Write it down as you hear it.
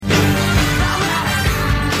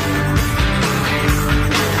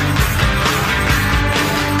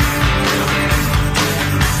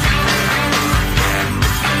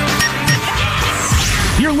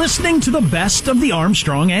listening to the best of the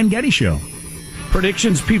Armstrong and Getty Show.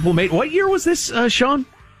 Predictions people made. What year was this, Sean?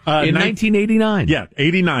 In 1989. Yeah,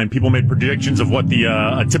 89. People made predictions of what the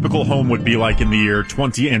a typical home would be like in the year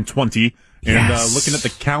 2020. And looking at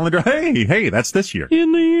the calendar, hey, that's this year.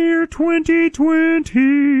 In the year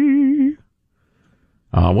 2020.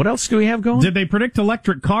 What else do we have going? Did they predict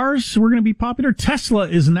electric cars were going to be popular? Tesla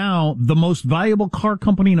is now the most valuable car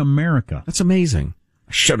company in America. That's amazing.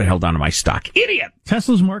 I should have held on to my stock. Idiot!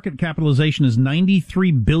 Tesla's market capitalization is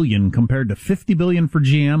 $93 billion compared to $50 billion for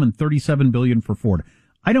GM and $37 billion for Ford.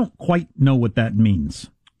 I don't quite know what that means.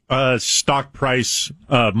 Stock price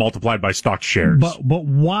multiplied by stock shares. But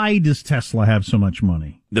why does Tesla have so much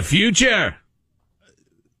money? The future.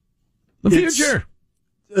 Future.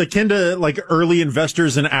 Akin to like early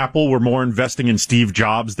investors in Apple were more investing in Steve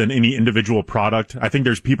Jobs than any individual product. I think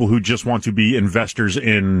there's people who just want to be investors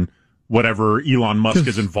in whatever Elon Musk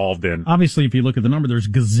is involved in. Obviously, if you look at the number, there's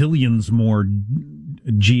gazillions more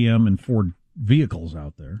GM and Ford vehicles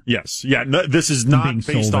out there. Yes. Yeah. No, this is not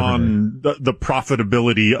based on the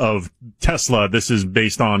profitability of Tesla. This is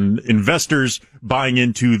based on investors buying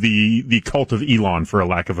into the cult of Elon, for a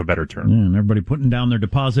lack of a better term. Yeah, and everybody putting down their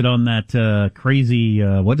deposit on that crazy,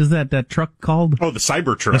 what is that truck called? Oh, the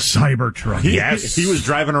Cybertruck. The Cybertruck. Yes. He was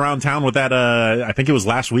driving around town with that, I think it was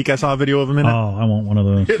last week I saw a video of him in it. Oh, I want one of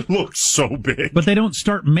those. It looks so big. But they don't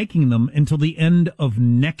start making them until the end of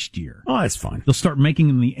next year. Oh, that's fine. They'll start making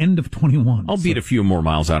them the end of 21. I'll beat a few more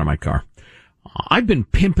miles out of my car. I've been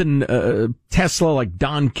pimping Tesla like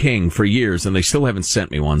Don King for years, and they still haven't sent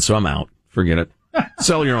me one, so I'm out. Forget it.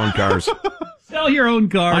 Sell your own cars. Sell your own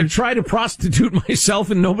cars. I try to prostitute myself,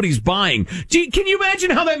 and nobody's buying. Gee, can you imagine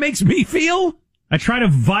how that makes me feel? I try to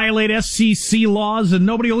violate SEC laws, and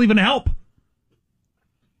nobody will even help.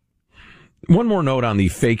 One more note on the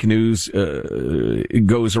fake news. It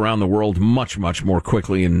goes around the world much, much more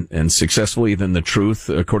quickly and successfully than the truth,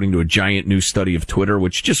 according to a giant new study of Twitter,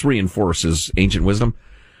 which just reinforces ancient wisdom.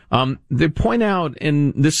 They point out,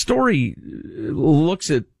 and this story looks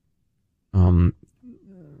at,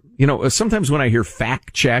 sometimes when I hear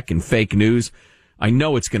fact check and fake news, I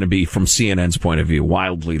know it's going to be from CNN's point of view,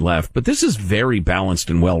 wildly left, but this is very balanced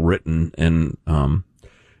and well written, and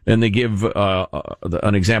they give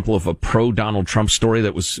an example of a pro-Donald Trump story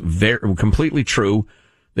that was completely true.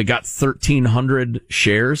 They got 1,300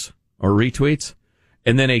 shares or retweets.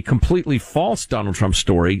 And then a completely false Donald Trump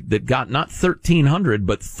story that got not 1,300,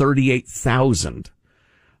 but 38,000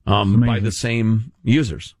 by the same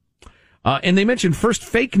users. And they mentioned first,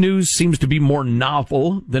 fake news seems to be more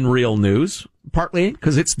novel than real news, partly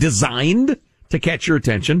because it's designed to catch your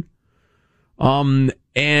attention.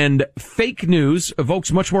 And fake news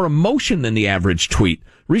evokes much more emotion than the average tweet.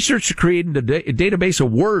 Researchers created a database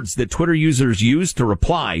of words that Twitter users use to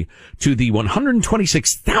reply to the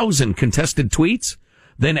 126,000 contested tweets,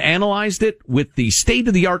 then analyzed it with the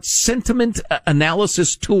state-of-the-art sentiment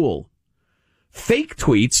analysis tool. Fake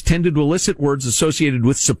tweets tended to elicit words associated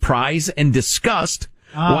with surprise and disgust,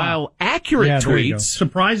 while accurate tweets...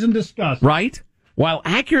 Surprise and disgust. Right? While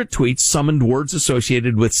accurate tweets summoned words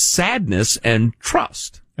associated with sadness and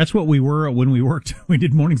trust. That's what we were when we worked. We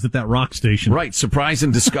did mornings at that rock station. Right, surprise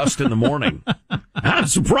and disgust in the morning. I'm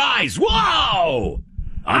surprised. Whoa!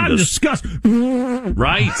 I'm disgusted.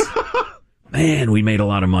 Right? Man, we made a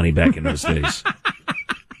lot of money back in those days.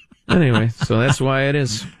 Anyway, so that's why it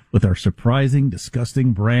is. With our surprising,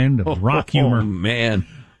 disgusting brand of rock humor. Oh, man.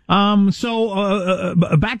 So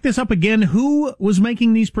back this up again. Who was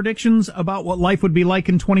making these predictions about what life would be like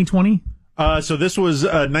in 2020? So this was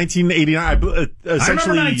 1989. Essentially, I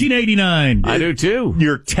remember 1989. I do too.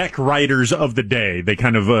 Your tech writers of the day. They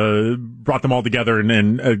kind of brought them all together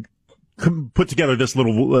and put together this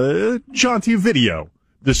little jaunty video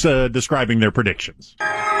describing their predictions.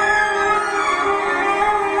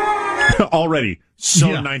 Already,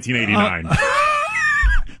 1989.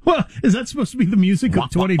 Well, is that supposed to be the music of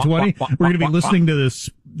 2020? We're going to be listening to this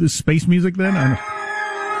space music then?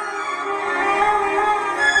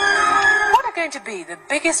 What are going to be the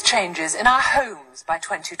biggest changes in our homes by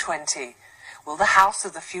 2020? Will the house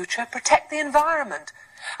of the future protect the environment?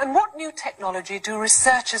 And what new technology do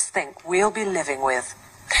researchers think we'll be living with?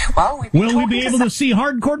 Well, will we be able to see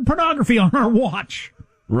hardcore pornography on our watch?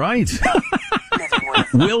 Right.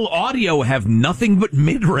 Will audio have nothing but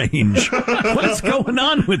mid-range? What's going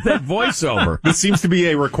on with that voiceover? This seems to be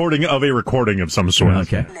a recording of some sort.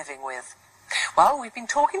 Okay. Living with. Well, we've been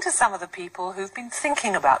talking to some of the people who've been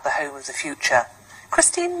thinking about the home of the future.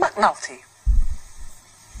 Christine McNulty.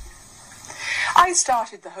 I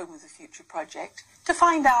started the Home of the Future project to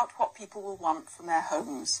find out what people will want from their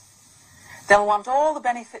homes. They'll want all the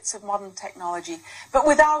benefits of modern technology, but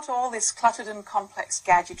without all this cluttered and complex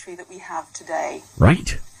gadgetry that we have today.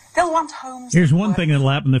 Right. They'll want homes. Here's one thing that'll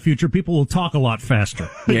happen in the future. People will talk a lot faster.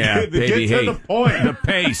 Yeah, baby, Get to hey, the point. the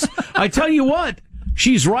pace. I tell you what,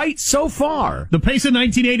 she's right so far. The pace in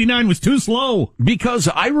 1989 was too slow. Because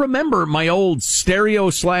I remember my old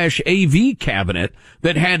stereo/AV cabinet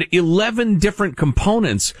that had 11 different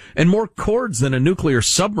components and more cords than a nuclear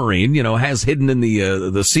submarine, has hidden in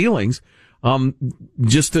the ceilings,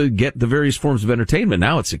 just to get the various forms of entertainment.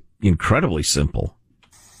 Now it's incredibly simple.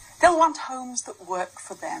 They'll want homes that work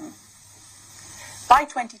for them. By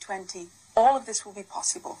 2020, all of this will be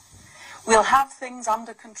possible. We'll have things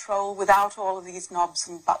under control without all of these knobs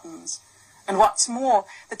and buttons. And what's more,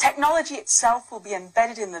 the technology itself will be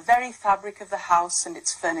embedded in the very fabric of the house and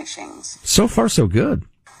its furnishings. So far, so good.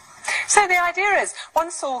 So the idea is,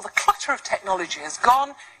 once all the clutter of technology has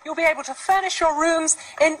gone, you'll be able to furnish your rooms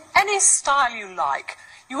in any style you like.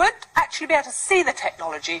 You won't actually be able to see the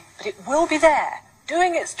technology, but it will be there,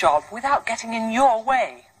 doing its job without getting in your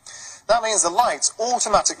way. That means the lights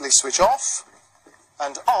automatically switch off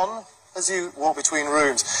and on as you walk between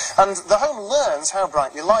rooms. And the home learns how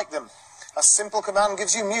bright you like them. A simple command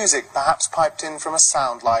gives you music, perhaps piped in from a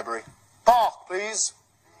sound library. Bark, please.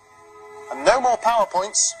 And no more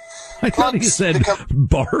PowerPoints. I thought he said,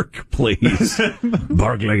 bark, please.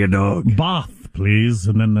 Bark like a dog. Bath, please.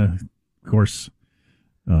 And then, of course,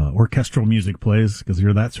 orchestral music plays, because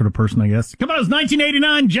you're that sort of person, I guess. Come on, it's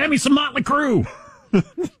 1989. Jam me some Motley Crue.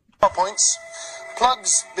 PowerPoints.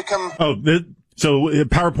 Plugs become... So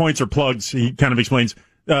PowerPoints or plugs, he kind of explains.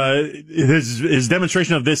 His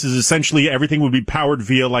demonstration of this is essentially everything would be powered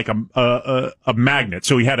via like a magnet.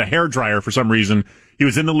 So he had a hairdryer for some reason. He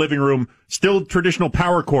was in the living room, still traditional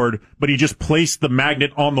power cord, but he just placed the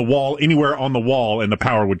magnet on the wall, anywhere on the wall, and the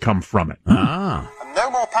power would come from it. Ah. And no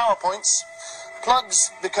more PowerPoints. Plugs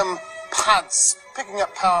become pads, picking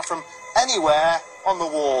up power from anywhere on the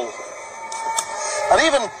wall. And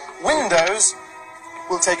even windows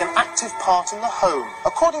will take an active part in the home,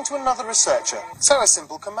 according to another researcher. So a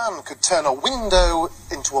simple command could turn a window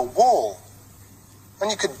into a wall, and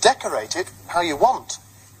you could decorate it how you want.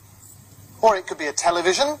 Or it could be a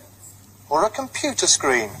television, or a computer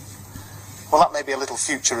screen. Well, that may be a little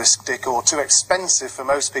futuristic or too expensive for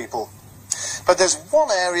most people. But there's one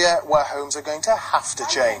area where homes are going to have to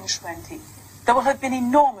change. There will have been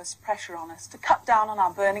enormous pressure on us to cut down on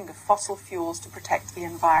our burning of fossil fuels to protect the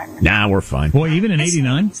environment. Nah, we're fine. Boy, even in This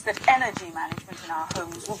 89? means that energy management in our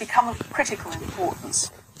homes will become of critical importance.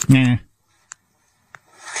 Nah.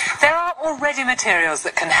 There are already materials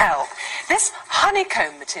that can help. This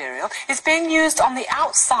honeycomb material is being used on the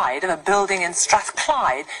outside of a building in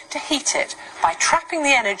Strathclyde to heat it by trapping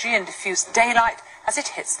the energy and diffuse daylight as it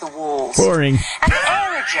hits the walls. Boring. And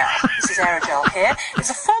aerogel, this is aerogel here,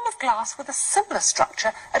 is a form of glass with a similar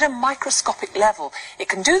structure at a microscopic level. It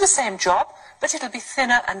can do the same job, but it'll be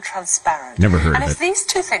thinner and transparent. Never heard and of if it. these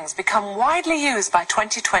two things become widely used by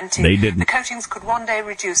 2020, They didn't. the coatings could one day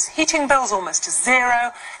reduce heating bills almost to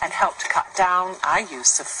zero and help to cut down our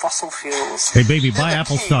use of fossil fuels. Hey, baby, buy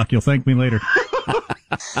Apple stock. You'll thank me later.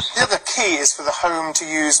 The other key is for the home to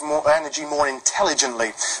use more energy more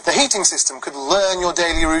intelligently. The heating system could learn your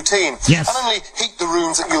daily routine Yes. and only heat the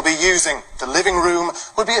rooms that you'll be using. The living room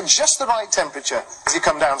would be at just the right temperature as you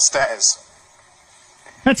come downstairs.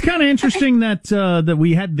 That's kind of interesting that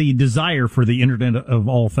we had the desire for the Internet of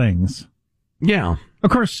all things. Yeah. Of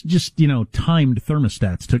course, just, timed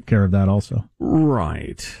thermostats took care of that also.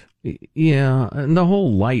 Right. Yeah, and the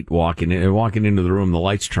whole light walking into the room, the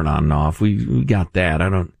lights turn on and off. We got that.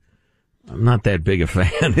 I'm not that big a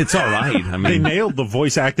fan. It's all right. I They mean, nailed the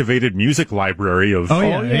voice-activated music library of...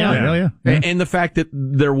 Yeah. and the fact that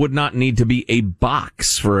there would not need to be a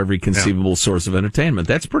box for every conceivable source of entertainment.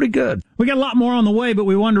 That's pretty good. We got a lot more on the way, but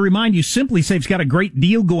we wanted to remind you, Simply Safe's got a great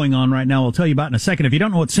deal going on right now. I'll tell you about in a second. If you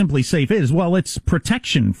don't know what Simply Safe is, well, it's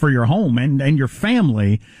protection for your home and your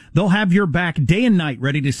family. They'll have your back day and night,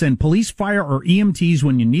 ready to send police, fire, or EMTs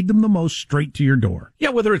when you need them the most straight to your door. Yeah,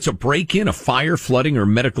 whether it's a break-in, a fire, flooding, or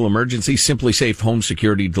medical emergency, Simply Safe Home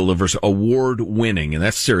Security delivers award-winning, and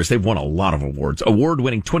that's serious, they've won a lot of awards,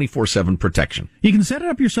 award-winning 24/7 protection. You can set it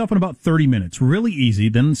up yourself in about 30 minutes. Really easy.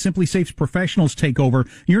 Then Simply Safe's professionals take over.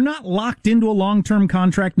 You're not locked into a long-term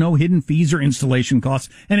contract, no hidden fees or installation costs,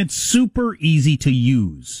 and it's super easy to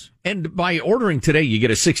use. And by ordering today, you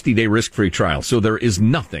get a 60-day risk-free trial, so there is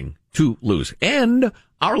nothing to lose. And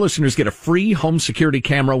our listeners get a free home security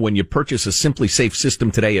camera when you purchase a Simply Safe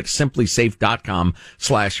system today at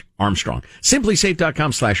simplysafe.com/Armstrong.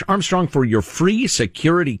 Simplysafe.com/Armstrong for your free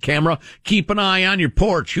security camera. Keep an eye on your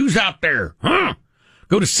porch. Who's out there? Huh?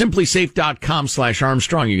 Go to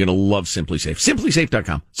simplysafe.com/Armstrong. You're going to love Simply Safe.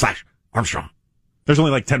 Simplysafe.com/Armstrong. There's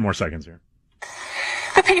only like 10 more seconds here.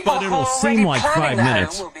 The people But who it'll are already seem like planning 5 the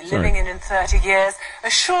minutes. home we'll be Sorry. living in 30 years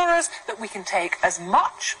assure us that we can take as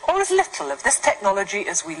much or as little of this technology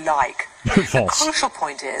as we like. The False. crucial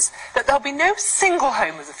point is that there'll be no single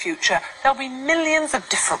home of the future. There'll be millions of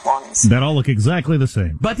different ones. That all look exactly the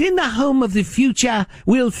same. But in the home of the future,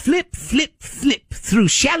 we'll flip through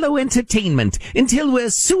shallow entertainment until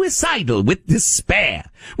we're suicidal with despair.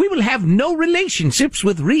 We will have no relationships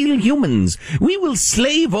with real humans. We will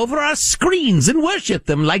slave over our screens and worship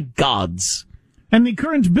them like gods. And the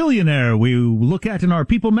current billionaire we look at in our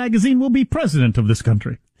People magazine will be president of this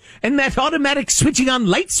country. And that automatic switching on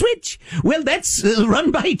light switch? Well, that's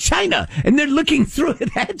run by China, and they're looking through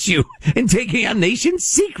it at you and taking our nation's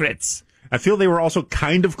secrets. I feel they were also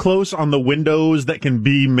kind of close on the windows that can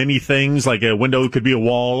be many things, like a window could be a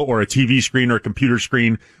wall or a TV screen or a computer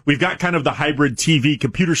screen. We've got kind of the hybrid TV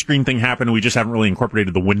computer screen thing happen, and we just haven't really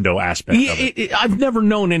incorporated the window aspect of it. I've never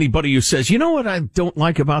known anybody who says, you know what I don't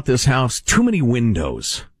like about this house? Too many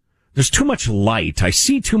windows. There's too much light. I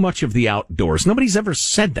see too much of the outdoors. Nobody's ever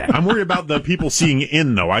said that. I'm worried about the people seeing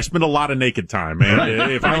in, though. I spend a lot of naked time, and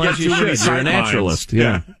if I get too many You're a sight naturalist. lines,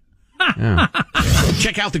 Yeah. Yeah.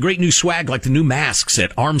 Check out the great new swag like the new masks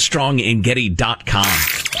at ArmstrongandGetty.com.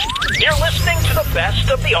 You're listening to the best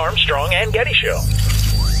of the Armstrong and Getty Show.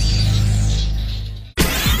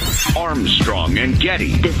 Armstrong and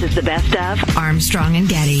Getty. This is the best of Armstrong and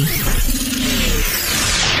Getty.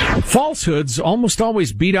 Falsehoods almost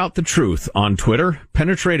always beat out the truth on Twitter,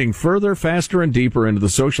 penetrating further, faster, and deeper into the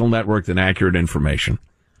social network than accurate information.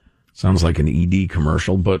 Sounds like an ED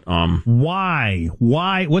commercial, but Why?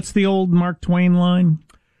 What's the old Mark Twain line?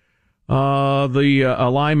 a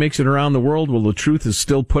lie makes it around the world while the truth is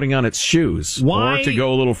still putting on its shoes. Why? Or to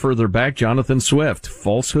go a little further back, Jonathan Swift,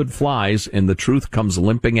 falsehood flies and the truth comes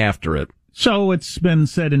limping after it. So it's been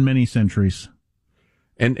said in many centuries.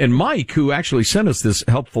 And Mike, who actually sent us this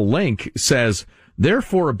helpful link, says,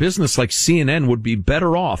 therefore, a business like CNN would be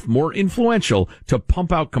better off, more influential, to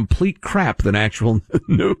pump out complete crap than actual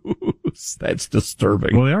news. That's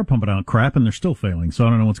disturbing. Well, they are pumping out crap, and they're still failing, so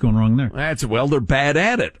I don't know what's going wrong there. They're bad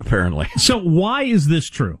at it, apparently. So why is this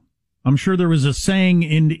true? I'm sure there was a saying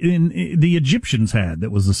in the Egyptians had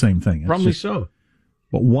that was the same thing. Probably so.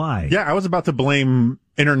 But why? Yeah, I was about to blame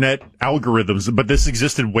internet algorithms, but this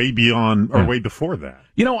existed way beyond or way before that.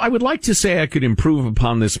 You know, I would like to say I could improve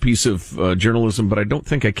upon this piece of journalism, but I don't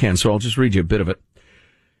think I can, so I'll just read you a bit of it.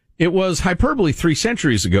 It was hyperbole 3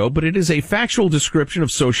 centuries ago, but it is a factual description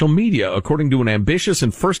of social media, according to an ambitious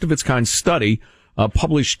and first-of-its-kind study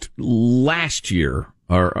published last year.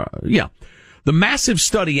 The massive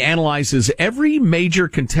study analyzes every major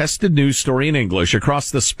contested news story in English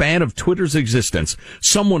across the span of Twitter's existence,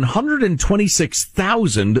 some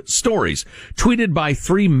 126,000 stories tweeted by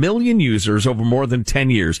 3 million users over more than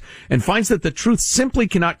 10 years, and finds that the truth simply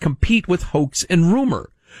cannot compete with hoax and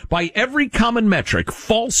rumor. By every common metric,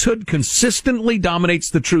 falsehood consistently dominates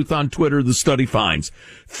the truth on Twitter, the study finds.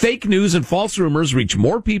 Fake news and false rumors reach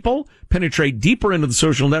more people, penetrate deeper into the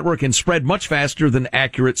social network, and spread much faster than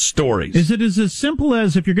accurate stories. Is it as simple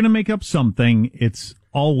as if you're going to make up something, it's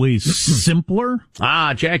always simpler?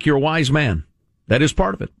 Jack, you're a wise man. That is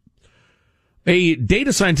part of it. A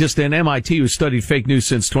data scientist at MIT who studied fake news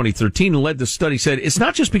since 2013 and led the study said it's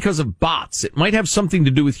not just because of bots. It might have something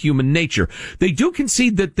to do with human nature. They do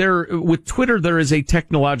concede that with Twitter, there is a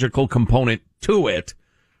technological component to it.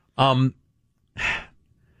 There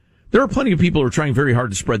are plenty of people who are trying very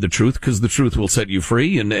hard to spread the truth because the truth will set you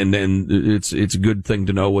free, and it's a good thing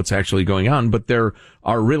to know what's actually going on. But there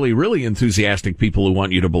are really, really enthusiastic people who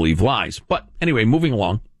want you to believe lies. But anyway, moving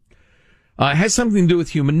along. It has something to do with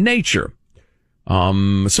human nature.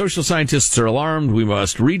 Social scientists are alarmed. We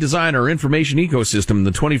must redesign our information ecosystem in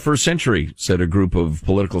the 21st century, said a group of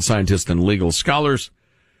political scientists and legal scholars.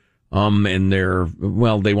 And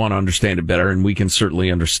they want to understand it better, and we can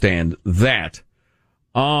certainly understand that.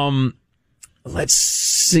 Let's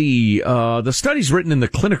see. The study's written in the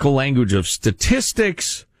clinical language of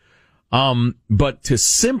statistics. But to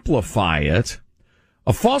simplify it,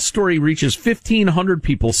 a false story reaches 1,500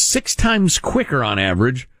 people 6 times quicker on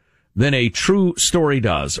average than a true story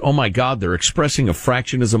does. Oh my God, they're expressing a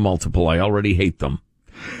fraction as a multiple. I already hate them.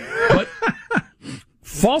 But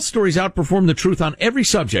false stories outperform the truth on every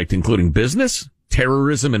subject, including business,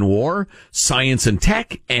 terrorism and war, science and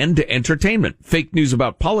tech, and entertainment. Fake news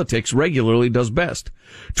about politics regularly does best.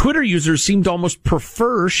 Twitter users seem to almost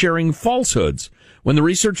prefer sharing falsehoods. When the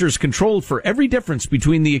researchers controlled for every difference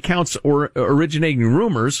between the accounts or originating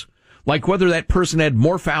rumors, Like whether that person had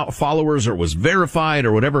more followers or was verified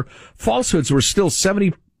or whatever, falsehoods were still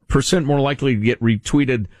 70% more likely to get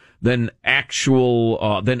retweeted than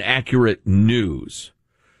accurate news.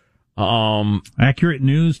 Accurate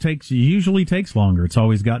news usually takes longer. It's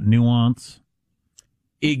always got nuance.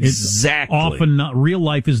 Exactly. It's often not, real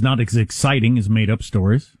life is not as exciting as made up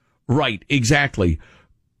stories. Right, exactly.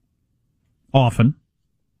 Often.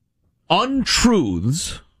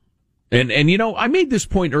 Untruths. And I made this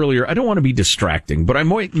point earlier. I don't want to be distracting, but I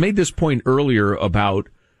made this point earlier about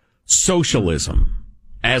socialism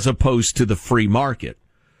as opposed to the free market.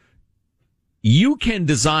 You can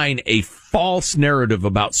design a false narrative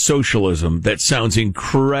about socialism that sounds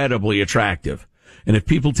incredibly attractive. And if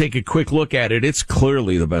people take a quick look at it, it's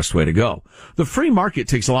clearly the best way to go. The free market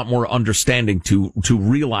takes a lot more understanding to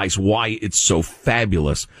realize why it's so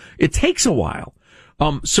fabulous. It takes a while.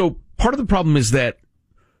 So part of the problem is that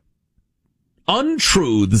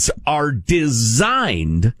untruths are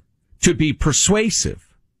designed to be persuasive.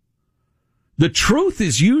 The truth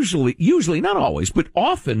is usually, not always, but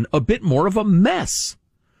often a bit more of a mess.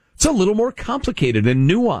 It's a little more complicated and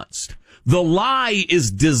nuanced. The lie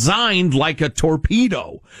is designed like a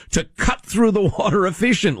torpedo to cut through the water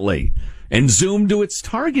efficiently and zoom to its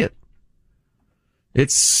target.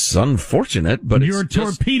 It's unfortunate, but you're a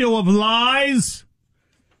torpedo of lies.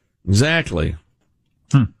 Exactly.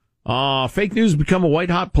 Fake news become a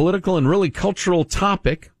white-hot political and really cultural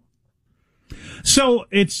topic. So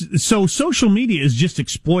social media is just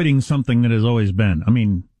exploiting something that has always been. I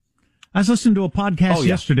mean, I was listening to a podcast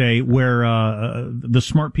yesterday where the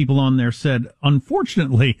smart people on there said,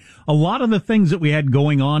 unfortunately, a lot of the things that we had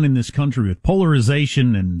going on in this country with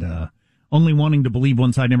polarization and only wanting to believe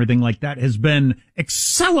one side and everything like that has been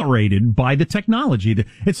accelerated by the technology.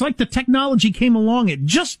 It's like the technology came along at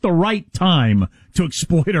just the right time to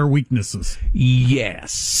exploit our weaknesses.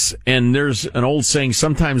 Yes. And there's an old saying,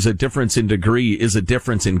 sometimes a difference in degree is a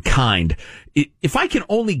difference in kind. If I can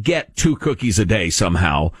only get 2 cookies a day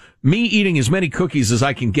somehow, me eating as many cookies as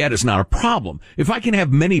I can get is not a problem. If I can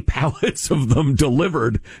have many pallets of them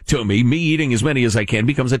delivered to me eating as many as I can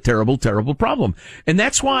becomes a terrible, terrible problem. And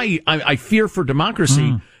that's why I fear for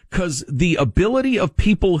democracy, because the ability of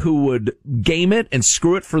people who would game it and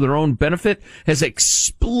screw it for their own benefit has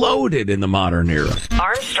exploded in the modern era.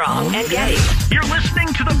 Armstrong and Getty. You're listening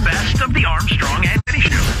to the best of the Armstrong and Getty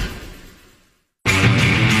Show.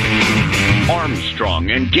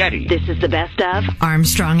 Armstrong and Getty. This is the best of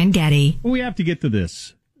Armstrong and Getty. Well, we have to get to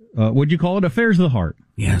this. What'd you call it? Affairs of the Heart.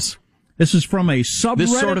 Yes. This is from a subreddit.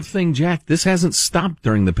 This sort of thing, Jack, this hasn't stopped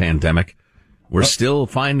during the pandemic. We're still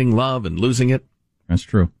finding love and losing it. That's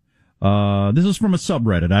true. This is from a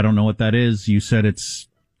subreddit. I don't know what that is. You said it's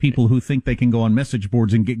people who think they can go on message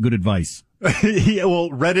boards and get good advice. Yeah, well,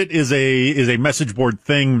 Reddit is a message board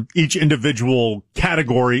thing. Each individual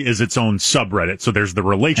category is its own subreddit. So there's the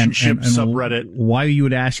relationship and subreddit. Why you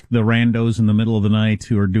would ask the randos in the middle of the night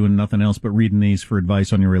who are doing nothing else but reading these for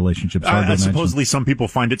advice on your relationships? Supposedly some people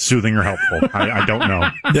find it soothing or helpful. I don't know.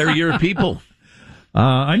 They're your people.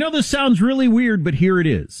 I know this sounds really weird, but here it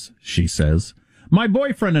is, she says. My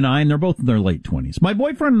boyfriend and I, and they're both in their late 20s, my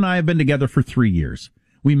boyfriend and I have been together for 3 years.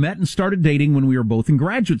 We met and started dating when we were both in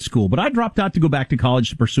graduate school, but I dropped out to go back to college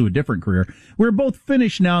to pursue a different career. We're both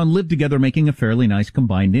finished now and live together, making a fairly nice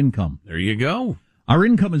combined income. There you go. Our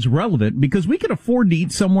income is relevant because we can afford to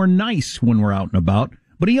eat somewhere nice when we're out and about,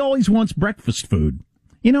 but he always wants breakfast food.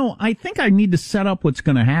 You know, I think I need to set up what's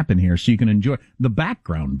going to happen here so you can enjoy the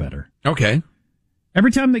background better. Okay.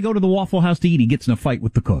 Every time they go to the Waffle House to eat, he gets in a fight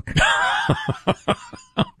with the cook.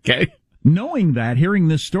 Okay. Knowing that, hearing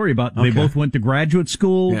this story about they both went to graduate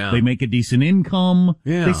school, they make a decent income,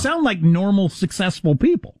 they sound like normal, successful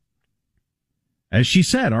people. As she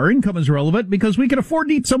said, our income is relevant because we can afford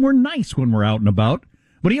to eat somewhere nice when we're out and about,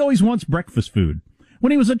 but he always wants breakfast food.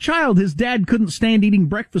 When he was a child, his dad couldn't stand eating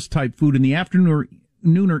breakfast-type food in the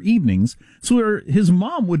afternoon or evenings, so his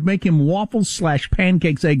mom would make him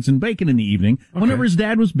waffles/pancakes, eggs, and bacon in the evening whenever his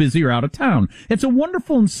dad was busy or out of town. It's a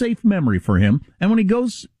wonderful and safe memory for him, and when he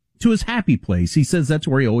goes to his happy place, he says that's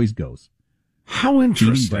where he always goes. How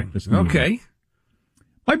interesting. Okay.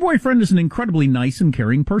 My boyfriend is an incredibly nice and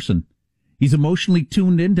caring person. He's emotionally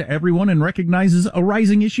tuned in to everyone and recognizes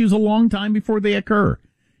arising issues a long time before they occur.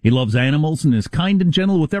 He loves animals and is kind and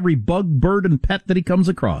gentle with every bug, bird, and pet that he comes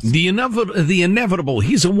across. The inevitable.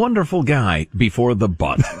 He's a wonderful guy before the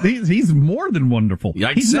but. He's more than wonderful.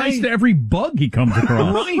 He's nice to every bug he comes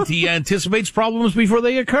across. Right. He anticipates problems before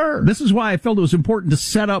they occur. This is why I felt it was important to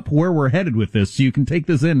set up where we're headed with this so you can take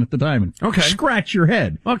this in at the time and scratch your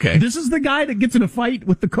head. Okay. This is the guy that gets in a fight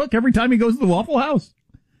with the cook every time he goes to the Waffle House.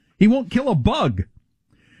 He won't kill a bug.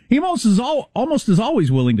 He almost is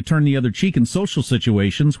always willing to turn the other cheek in social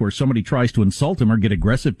situations where somebody tries to insult him or get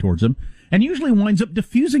aggressive towards him, and usually winds up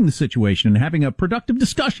diffusing the situation and having a productive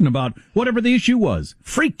discussion about whatever the issue was.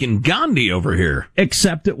 Freaking Gandhi over here.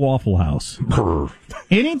 Except at Waffle House.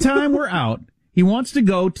 Anytime we're out, he wants to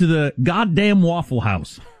go to the goddamn Waffle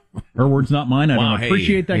House. Her words, not mine. I don't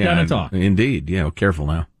appreciate that kind of talk. Indeed. Yeah, careful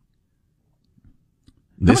now.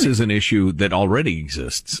 This is an issue that already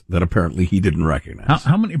exists that apparently he didn't recognize.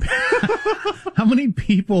 How many how many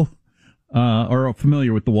people are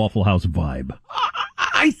familiar with the Waffle House vibe?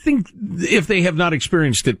 I think if they have not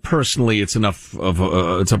experienced it personally, it's enough of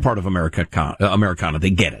it's a part of Americana.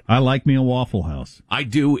 They get it. I like me a Waffle House. I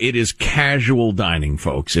do. It is casual dining,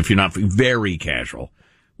 folks. If you're not very casual,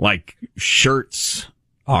 like shirts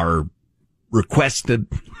are requested.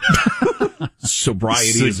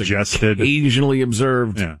 Sobriety suggested. Is occasionally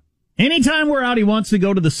observed. Yeah. Anytime we're out, he wants to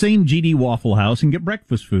go to the same GD Waffle House and get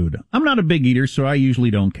breakfast food. I'm not a big eater, so I usually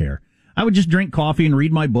don't care. I would just drink coffee and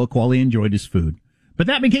read my book while he enjoyed his food. But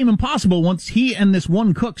that became impossible once he and this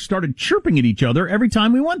one cook started chirping at each other every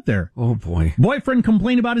time we went there. Oh, boy. Boyfriend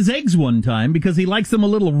complained about his eggs one time because he likes them a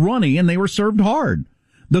little runny and they were served hard.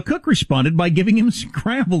 The cook responded by giving him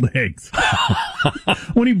scrambled eggs.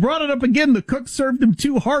 When he brought it up again, the cook served him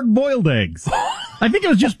 2 hard-boiled eggs. I think it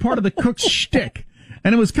was just part of the cook's shtick,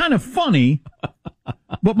 and it was kind of funny,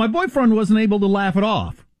 but my boyfriend wasn't able to laugh it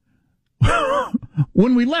off.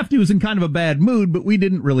 When we left, he was in kind of a bad mood, but we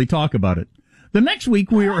didn't really talk about it. The next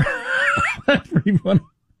week, we were... That's pretty funny.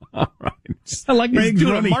 All right. I like my He's eggs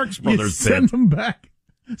doing runny. a Marx Brothers send them back.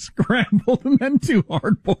 Scrambled and then 2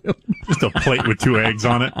 hard-boiled. Just a plate with 2 eggs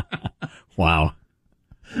on it. Wow.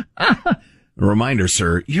 A reminder,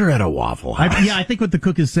 sir, you're at a Waffle House. I think what the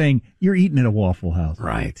cook is saying, you're eating at a Waffle House.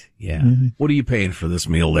 Right, yeah. Mm-hmm. What are you paying for this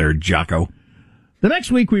meal there, Jocko? The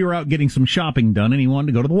next week we were out getting some shopping done and he wanted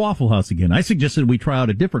to go to the Waffle House again. I suggested we try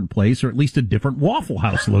out a different place or at least a different Waffle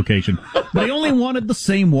House location. But he only wanted the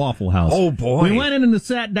same Waffle House. Oh, boy. We went in and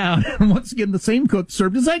sat down and once again the same cook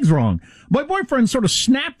served his eggs wrong. My boyfriend sort of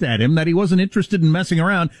snapped at him that he wasn't interested in messing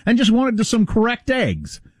around and just wanted some correct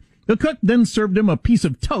eggs. The cook then served him a piece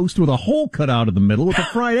of toast with a hole cut out of the middle with a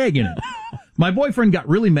fried egg in it. My boyfriend got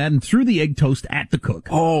really mad and threw the egg toast at the cook.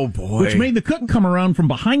 Oh, boy. Which made the cook come around from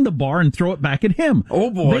behind the bar and throw it back at him.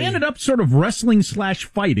 Oh, boy. They ended up sort of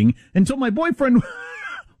wrestling/fighting until my boyfriend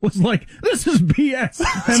was like, this is BS,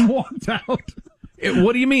 and walked out.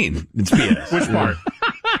 What do you mean? It's BS. Which part?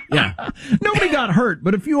 Yeah. Nobody got hurt,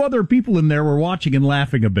 but a few other people in there were watching and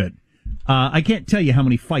laughing a bit. I can't tell you how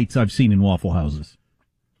many fights I've seen in Waffle Houses.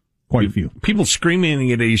 Quite a few. People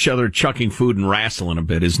screaming at each other, chucking food and wrestling a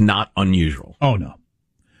bit is not unusual. Oh, no.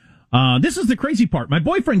 This is the crazy part. My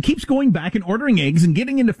boyfriend keeps going back and ordering eggs and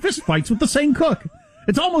getting into fist fights with the same cook.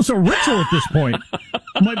 It's almost a ritual at this point.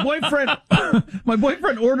 My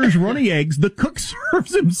boyfriend orders runny eggs. The cook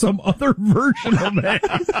serves him some other version of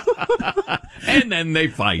eggs. And then they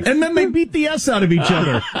fight. And then they beat the S out of each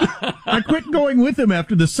other. I quit going with him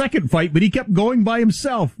after the second fight, but he kept going by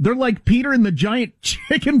himself. They're like Peter and the giant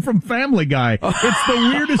chicken from Family Guy. It's the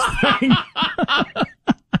weirdest thing.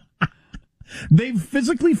 They've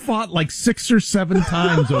physically fought like 6 or 7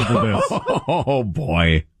 times over this. Oh,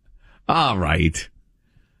 boy. All right.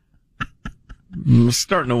 I'm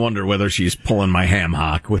starting to wonder whether she's pulling my ham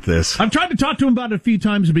hock with this. I've tried to talk to him about it a few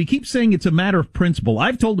times, but he keeps saying it's a matter of principle.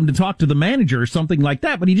 I've told him to talk to the manager or something like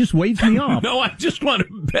that, but he just waves me off. No, I just want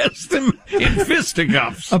to best him in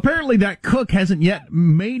fisticuffs. Apparently that cook hasn't yet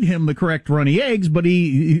made him the correct runny eggs, but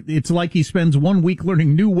it's like he spends 1 week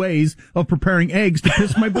learning new ways of preparing eggs to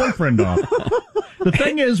piss my boyfriend off. The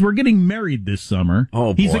thing is, we're getting married this summer.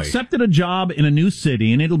 Oh, boy. He's accepted a job in a new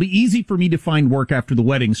city, and it'll be easy for me to find work after the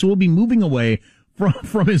wedding, so we'll be moving away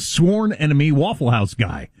from his sworn enemy, Waffle House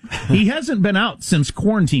guy. He hasn't been out since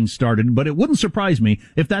quarantine started, but it wouldn't surprise me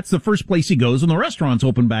if that's the first place he goes when the restaurants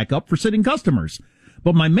open back up for sitting customers.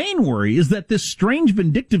 But my main worry is that this strange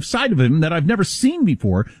vindictive side of him that I've never seen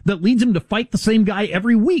before that leads him to fight the same guy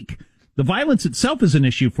every week. The violence itself is an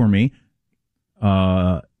issue for me.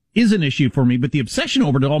 But the obsession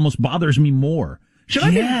over it almost bothers me more. Should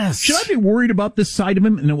I be worried about this side of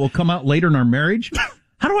him and it will come out later in our marriage?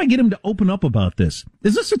 How do I get him to open up about this?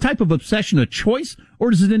 Is this a type of obsession a choice,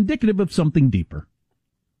 or is it indicative of something deeper?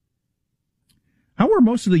 How were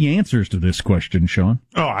most of the answers to this question, Sean?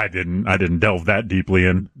 Oh, I didn't delve that deeply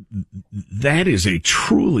in. That is a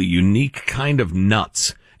truly unique kind of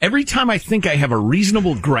nuts. Every time I think I have a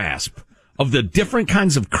reasonable grasp of the different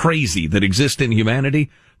kinds of crazy that exist in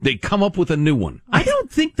humanity, they come up with a new one. I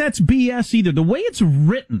don't think that's BS either. The way it's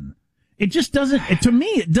written, it just doesn't, to me,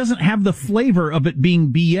 it doesn't have the flavor of it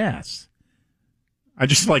being BS. I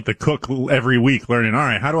just like to cook every week, learning, all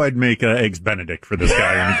right, how do I make Eggs Benedict for this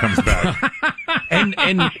guy when he comes back?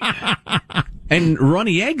 and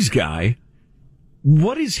Runny Eggs guy,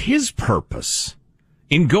 what is his purpose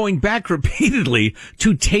in going back repeatedly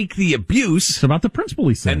to take the abuse? It's about the principle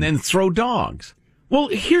he said. And then throw dogs. Well,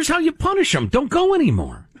 here's how you punish them. Don't go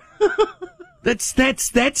anymore. That's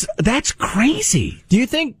crazy. Do you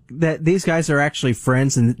think that these guys are actually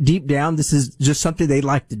friends and deep down this is just something they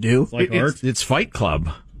like to do? It's like art. It's Fight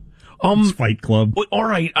Club. It's Fight Club. All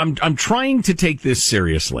right, I'm trying to take this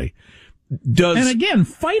seriously. And again,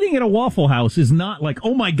 fighting at a Waffle House is not like,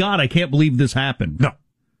 oh my God, I can't believe this happened. No.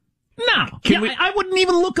 I wouldn't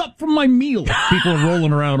even look up from my meal. People are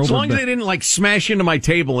rolling around over as long as they didn't like smash into my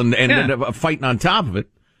table and end up fighting on top of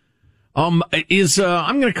it. I'm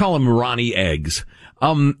going to call him Ronnie Eggs.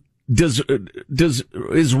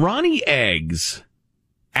 Is Ronnie Eggs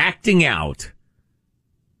acting out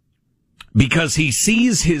because he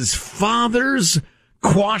sees his father's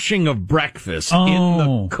quashing of breakfast in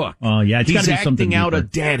the cook? Oh, yeah. He's acting out a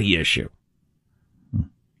daddy issue.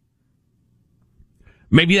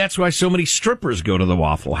 Maybe that's why so many strippers go to the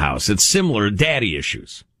Waffle House. It's similar to daddy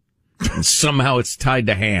issues. And somehow it's tied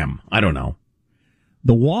to ham. I don't know.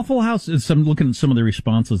 The Waffle House is, I'm looking at some of the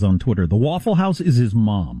responses on Twitter. The Waffle House is his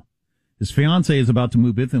mom. His fiance is about to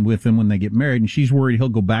move in with him when they get married, and she's worried he'll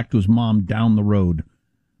go back to his mom down the road.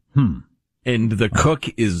 And the cook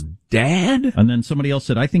is dad? And then somebody else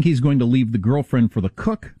said, I think he's going to leave the girlfriend for the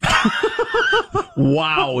cook.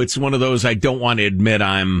 Wow, it's one of those I don't want to admit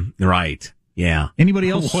I'm right. Yeah. Anybody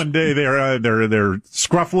else? One day they're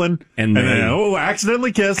scruffling and then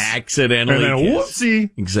accidentally kiss. And then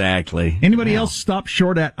whoopsie. Exactly. Anybody else stop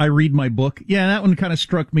short at I read my book? Yeah, that one kind of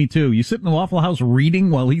struck me too. You sit in the Waffle House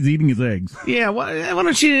reading while he's eating his eggs. Yeah, why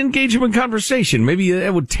don't you engage him in conversation? Maybe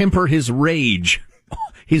that would temper his rage.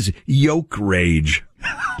 His yolk rage.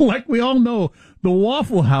 Like we all know, the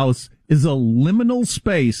Waffle House is a liminal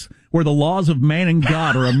space where the laws of man and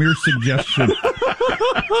God are a mere suggestion.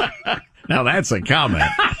 Now that's a comment.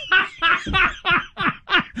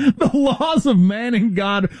 The laws of man and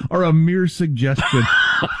God are a mere suggestion.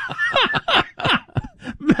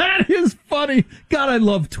 That is funny. God, I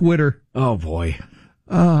love Twitter. Oh, boy.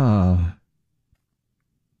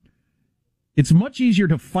 It's much easier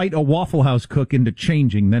to fight a Waffle House cook into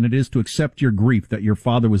changing than it is to accept your grief that your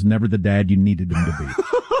father was never the dad you needed him to be.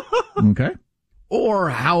 Okay? Or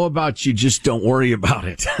how about you just don't worry about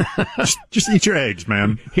it? just eat your eggs,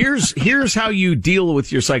 man. Here's how you deal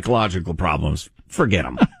with your psychological problems. Forget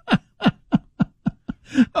them.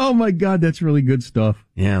 Oh, my God, that's really good stuff.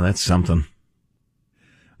 Yeah, that's something.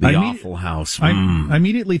 The Waffle House. I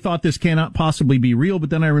immediately thought this cannot possibly be real, but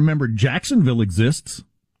then I remembered Jacksonville exists.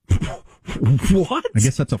 What? I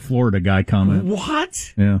guess that's a Florida guy comment.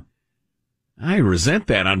 What? Yeah. I resent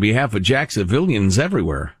that on behalf of Jacksonvillians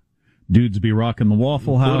everywhere. Dudes be rocking the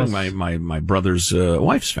Waffle House. Including my brother's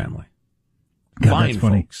wife's family. God, fine, that's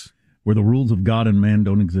funny. folks. Where the rules of God and man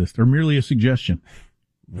don't exist, or merely a suggestion.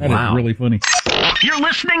 That is really funny. You're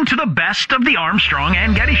listening to the best of the Armstrong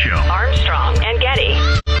and Getty Show. Armstrong and Getty.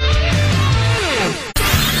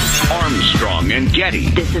 Armstrong and Getty.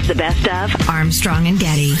 This is the best of Armstrong and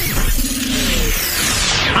Getty.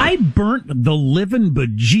 I burnt the living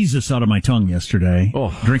bejesus out of my tongue yesterday,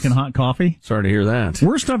 drinking hot coffee. Sorry to hear that.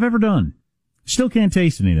 Worst I've ever done. Still can't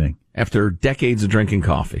taste anything. After decades of drinking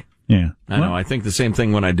coffee. Yeah. I know. I think the same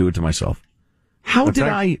thing when I do it to myself. How could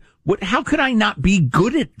I not be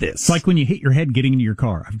good at this? It's like when you hit your head getting into your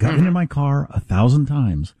car. I've gotten into my car 1,000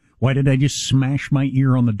 times. Why did I just smash my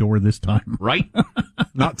ear on the door this time? Right?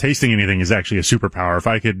 Not tasting anything is actually a superpower.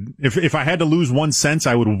 If I had to lose one sense,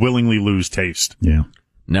 I would willingly lose taste. Yeah.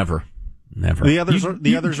 Never. The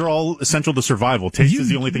others are all essential to survival. Taste is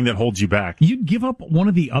the only thing that holds you back. You'd give up one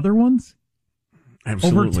of the other ones?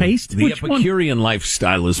 Absolutely. Over taste? The Which Epicurean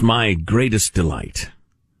lifestyle is my greatest delight.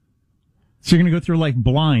 So you're going to go through life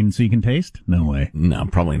blind so you can taste? No way. No,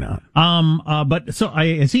 probably not. But so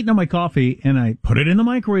I was eating on my coffee and I put it in the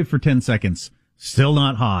microwave for 10 seconds. Still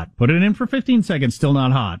not hot. Put it in for 15 seconds. Still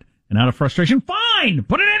not hot. And out of frustration, fine!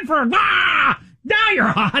 Put it in for, now you're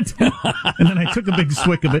hot! And then I took a big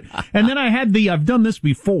swig of it. And then I had I've done this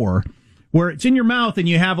before, where it's in your mouth and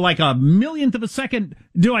you have like a millionth of a second.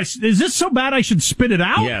 Is this so bad I should spit it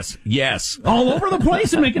out? Yes. All over the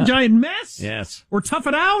place and make a giant mess? Yes. Or tough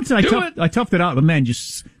it out? I toughed it out, but man,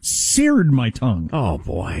 just seared my tongue. Oh,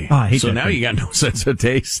 boy. I hate so that now thing. you got no sense of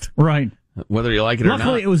taste. Right. Whether you like it or not.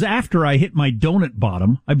 Luckily, it was after I hit my donut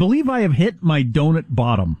bottom. I believe I have hit my donut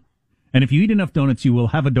bottom. And if you eat enough donuts, you will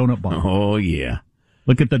have a donut bottom. Oh, yeah.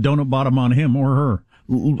 Look at the donut bottom on him or her.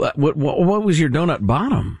 What was your donut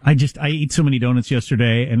bottom? I ate so many donuts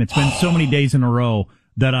yesterday, and it's been so many days in a row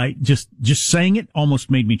that I just saying it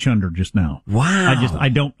almost made me chunder just now. Wow. I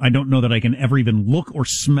don't know that I can ever even look or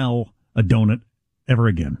smell a donut ever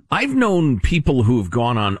again. I've known people who have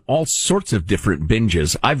gone on all sorts of different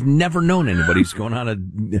binges. I've never known anybody who's going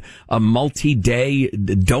on a multi-day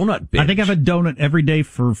donut binge. I think I've had donut every day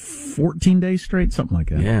for 14 days straight, something like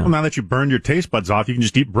that. Yeah. Well, now that you burned your taste buds off, you can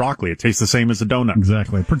just eat broccoli. It tastes the same as a donut.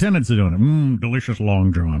 Exactly. Pretend it's a donut. Delicious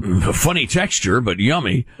long john. Funny texture, but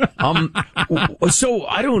yummy. So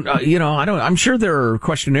I'm sure there are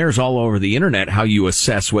questionnaires all over the internet how you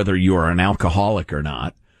assess whether you are an alcoholic or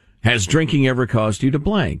not. Has drinking ever caused you to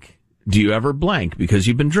blank? Do you ever blank because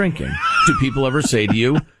you've been drinking? Do people ever say to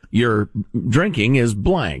you, your drinking is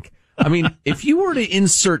blank? I mean, if you were to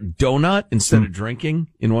insert donut instead of drinking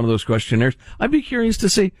in one of those questionnaires, I'd be curious to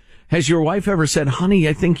see, has your wife ever said, honey,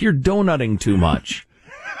 I think you're donutting too much?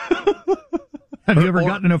 Have you ever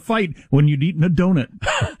gotten in a fight when you'd eaten a donut?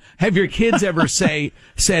 Have your kids ever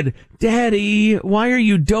said, Daddy, why are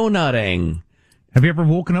you donutting? Have you ever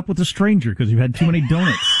woken up with a stranger because you've had too many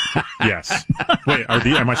donuts? Yes. Wait,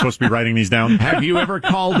 am I supposed to be writing these down? Have you ever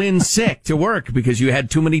called in sick to work because you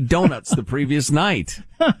had too many donuts the previous night?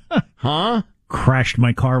 Huh? Crashed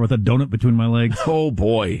my car with a donut between my legs. Oh,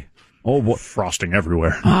 boy. Oh, boy. Frosting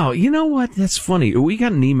everywhere. Oh, you know what? That's funny. We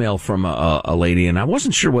got an email from a lady, and I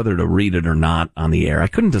wasn't sure whether to read it or not on the air. I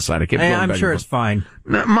couldn't decide. I kept going back. I'm sure it's fine.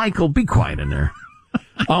 Michael, be quiet in there.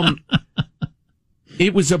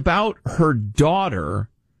 It was about her daughter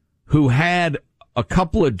who had a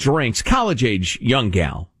couple of drinks, college age young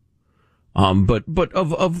gal, but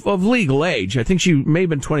of legal age. I think she may have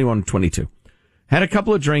been 21, 22. Had a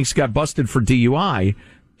couple of drinks, got busted for DUI,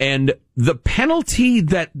 and the penalty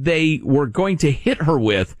that they were going to hit her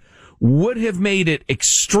with would have made it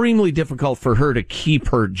extremely difficult for her to keep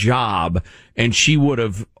her job, and she would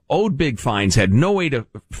have owed big fines, had no way to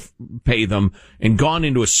pay them, and gone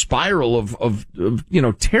into a spiral of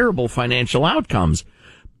terrible financial outcomes.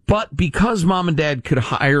 But because mom and dad could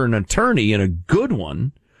hire an attorney, and a good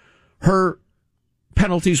one, her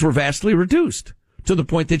penalties were vastly reduced to the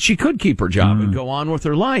point that she could keep her job and go on with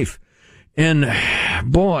her life. And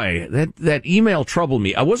boy, that email troubled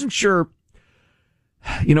me. I wasn't sure,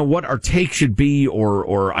 what our take should be,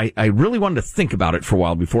 or I really wanted to think about it for a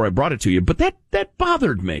while before I brought it to you, but that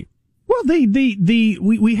bothered me. Well,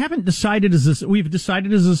 we haven't decided we've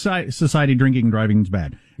decided as a society drinking and driving is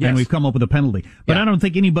bad. Yes. And we've come up with a penalty. But I don't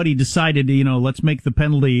think anybody decided, let's make the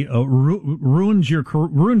penalty, ruins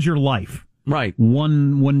your life. Right.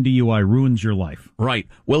 One DUI ruins your life. Right.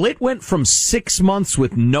 Well, it went from 6 months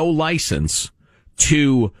with no license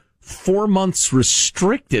to 4 months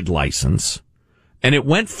restricted license. And it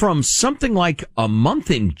went from something like a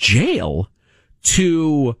month in jail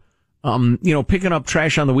to, picking up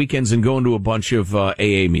trash on the weekends and going to a bunch of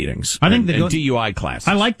AA meetings. I think and DUI classes.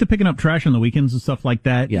 I like the picking up trash on the weekends and stuff like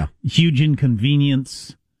that. Yeah. Huge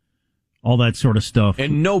inconvenience, all that sort of stuff.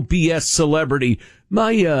 And no BS celebrity.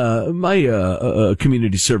 My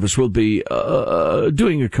community service will be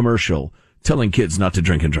doing a commercial telling kids not to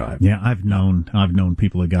drink and drive. Yeah, I've known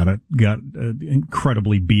people that got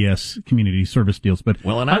incredibly BS community service deals. But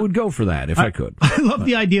I would go for that if I could. I love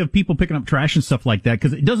the idea of people picking up trash and stuff like that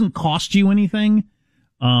because it doesn't cost you anything.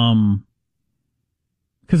 Because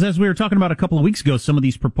as we were talking about a couple of weeks ago, some of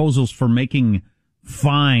these proposals for making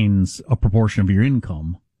fines a proportion of your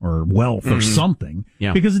income or wealth or something.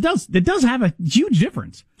 Yeah. Because it does have a huge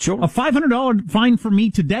difference. Sure. A $500 fine for me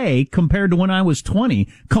today compared to when I was 20,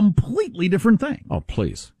 completely different thing. Oh,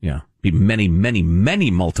 please. Yeah. Be many, many, many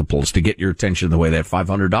multiples to get your attention the way that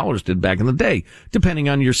 $500 did back in the day, depending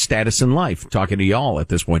on your status in life. Talking to y'all at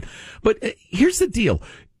this point. But here's the deal.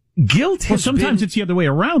 Guilt has sometimes it's the other way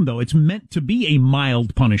around, though. It's meant to be a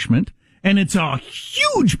mild punishment, and it's a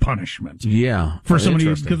huge punishment. Yeah. For somebody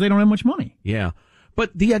because they don't have much money. Yeah.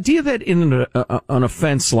 But the idea that in an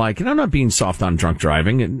offense like, and I'm not being soft on drunk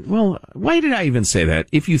driving, and well, why did I even say that?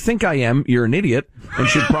 If you think I am, you're an idiot and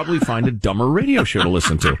should probably find a dumber radio show to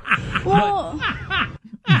listen to. But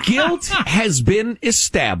guilt has been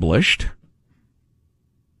established,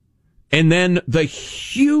 and then the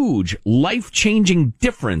huge life-changing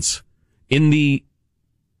difference in the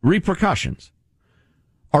repercussions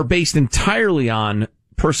are based entirely on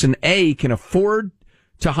person A can afford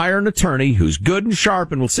to hire an attorney who's good and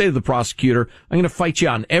sharp and will say to the prosecutor, I'm going to fight you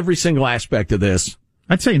on every single aspect of this.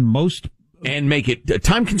 I'd say most. And make it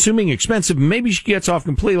time-consuming, expensive. Maybe she gets off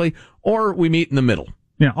completely, or we meet in the middle.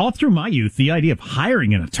 Yeah, all through my youth, the idea of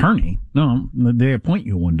hiring an attorney, no, they appoint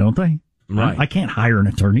you one, don't they? Right. I can't hire an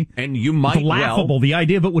attorney. And you might it's laughable. The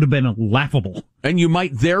idea of it would have been laughable. And you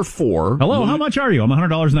might therefore. Hello, how much are you? I'm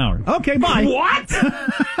 $100 an hour. Okay, bye. What?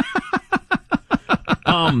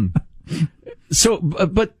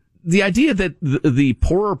 But the idea that the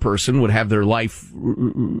poorer person would have their life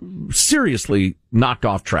seriously knocked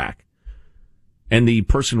off track, and the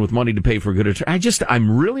person with money to pay for a good attorney,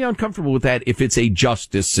 I'm really uncomfortable with that if it's a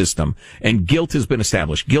justice system and guilt has been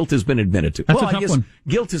established, guilt has been admitted to. That's a tough one.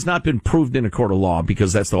 Guilt has not been proved in a court of law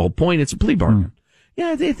because that's the whole point. It's a plea bargain.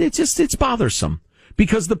 Yeah, it's bothersome.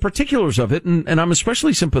 Because the particulars of it, and I'm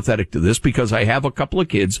especially sympathetic to this because I have a couple of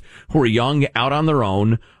kids who are young, out on their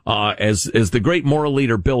own. As the great moral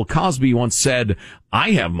leader Bill Cosby once said,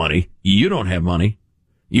 I have money, you don't have money.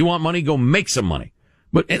 You want money, go make some money.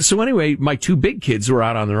 But so anyway, my two big kids who are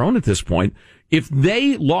out on their own at this point, if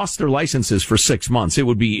they lost their licenses for 6 months, it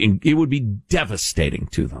would be devastating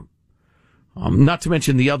to them. Not to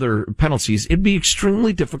mention the other penalties, it'd be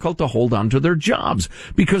extremely difficult to hold on to their jobs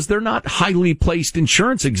because they're not highly placed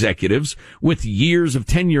insurance executives with years of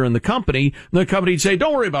tenure in the company. The company would say,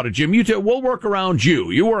 don't worry about it, Jim. We'll work around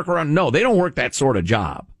you. You work around. No, they don't work that sort of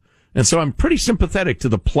job. And so I'm pretty sympathetic to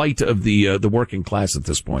the plight of the working class at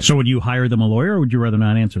this point. So would you hire them a lawyer or would you rather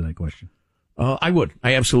not answer that question? I would.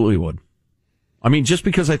 I absolutely would. I mean, just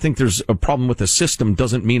because I think there's a problem with the system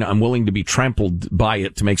doesn't mean I'm willing to be trampled by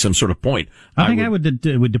it to make some sort of point. I think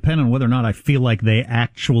it would depend on whether or not I feel like they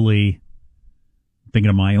actually, thinking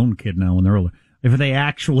of my own kid now when they're older, if they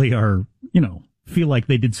actually are, feel like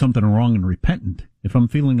they did something wrong and repentant. If I'm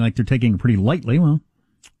feeling like they're taking it pretty lightly, well,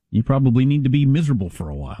 you probably need to be miserable for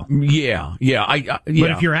a while. Yeah. But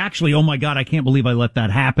if you're actually, oh my God, I can't believe I let that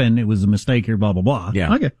happen. It was a mistake here, blah, blah, blah.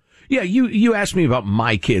 Yeah. Okay. Yeah, you asked me about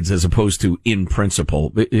my kids as opposed to in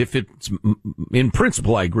principle. If it's in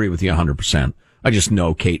principle, I agree with you 100%. I just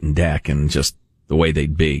know Kate and Dak and just the way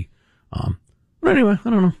they'd be. But anyway, I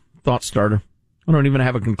don't know. Thought starter. I don't even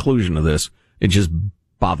have a conclusion to this. It just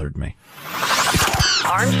bothered me.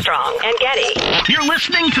 Armstrong and Getty. You're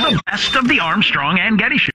listening to the best of the Armstrong and Getty Show.